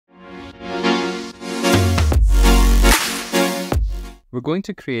we're going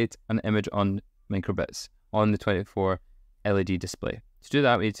to create an image on microbits on the 24 LED display. To do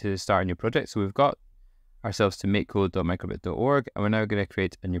that, we need to start a new project. So we've got ourselves to makecode.microbit.org, and we're now going to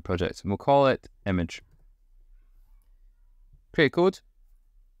create a new project, and we'll call it image. Create code,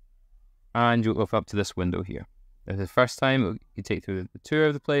 and you'll open up to this window here. This is the first time you take through the tour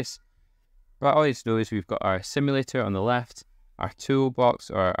of the place. But all you need to know is we've got our simulator on the left, our toolbox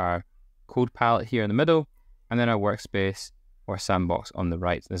or our code palette here in the middle, and then our workspace or sandbox on the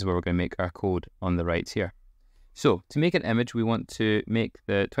right. This is where we're going to make our code on the right here. So to make an image, we want to make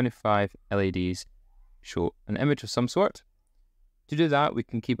the 25 LEDs show an image of some sort. To do that, we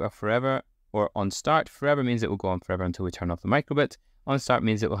can keep our forever or on start. Forever means it will go on forever until we turn off the microbit. On start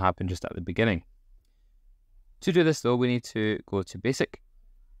means it will happen just at the beginning. To do this though, we need to go to basic,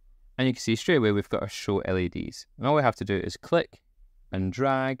 and you can see straight away we've got our show LEDs. And all we have to do is click and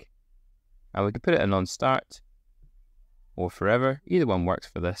drag, and we can put it in on start or forever. Either one works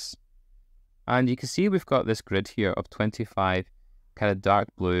for this. And you can see we've got this grid here of 25 kind of dark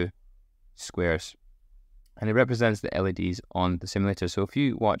blue squares, and it represents the LEDs on the simulator. So if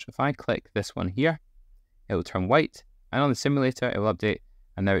you watch, if I click this one here, it will turn white, and on the simulator it will update,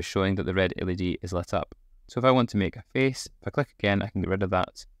 and now it's showing that the red LED is lit up. So if I want to make a face, if I click again, I can get rid of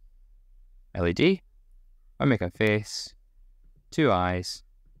that LED. I make a face, 2 eyes,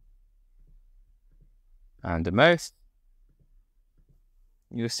 and a mouth.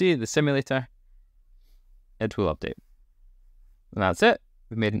 You'll see the simulator, it will update. And that's it,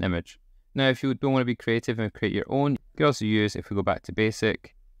 we've made an image. Now if you don't want to be creative and create your own, you can also use, if we go back to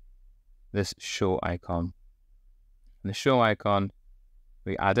basic, this show icon. And the show icon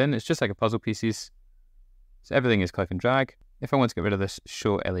we add in, it's just like a puzzle pieces. So everything is click and drag. If I want to get rid of this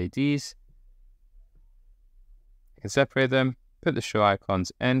show LEDs, I can separate them, put the show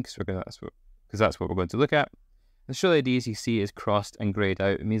icons in, because that's what we're going to look at. The show LEDs you see is crossed and grayed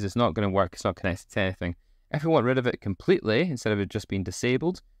out. It means it's not going to work, it's not connected to anything. If we want rid of it completely, instead of it just being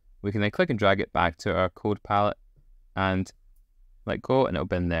disabled, we can then click and drag it back to our code palette and let go, and it'll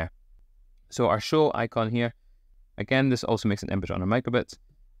be in there. So our show icon here, again, this also makes an image on a microbit.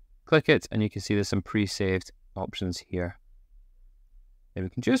 Click it, and you can see there's some pre-saved options here that we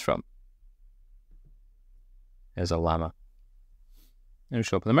can choose from. There's a llama. And it'll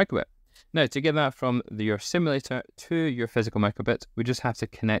show up on the microbit. Now, to get that from your simulator to your physical microbit, we just have to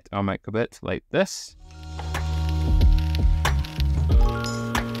connect our microbit like this.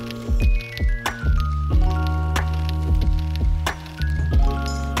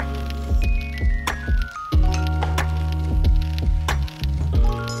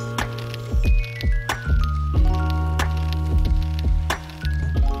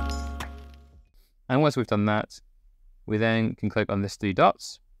 And once we've done that, we then can click on this 3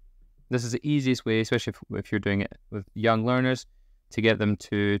 dots. This is the easiest way, especially if you're doing it with young learners, to get them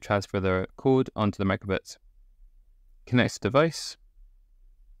to transfer their code onto the microbit. Connect the device.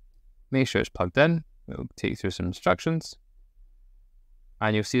 Make sure it's plugged in. It will take you through some instructions.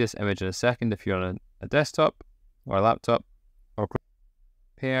 And you'll see this image in a second if you're on a desktop or a laptop or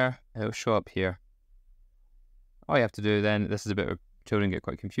pair. It will show up here. All you have to do then, this is a bit where children get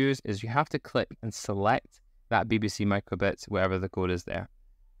quite confused, is you have to click and select that BBC microbit wherever the code is there.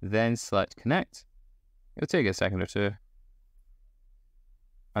 Then select connect. It'll take a second or two.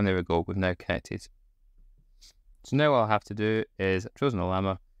 And there we go, we've now connected. So now all I have to do is, I've chosen a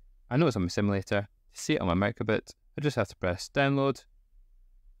llama. I know it's on my simulator. To see it on my microbit, I just have to press download.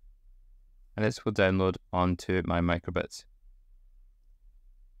 And this will download onto my microbit.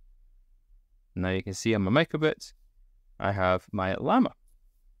 Now you can see on my microbit, I have my llama.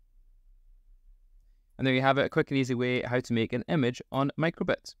 And there you have it, a quick and easy way how to make an image on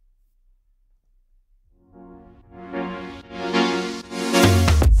microbit.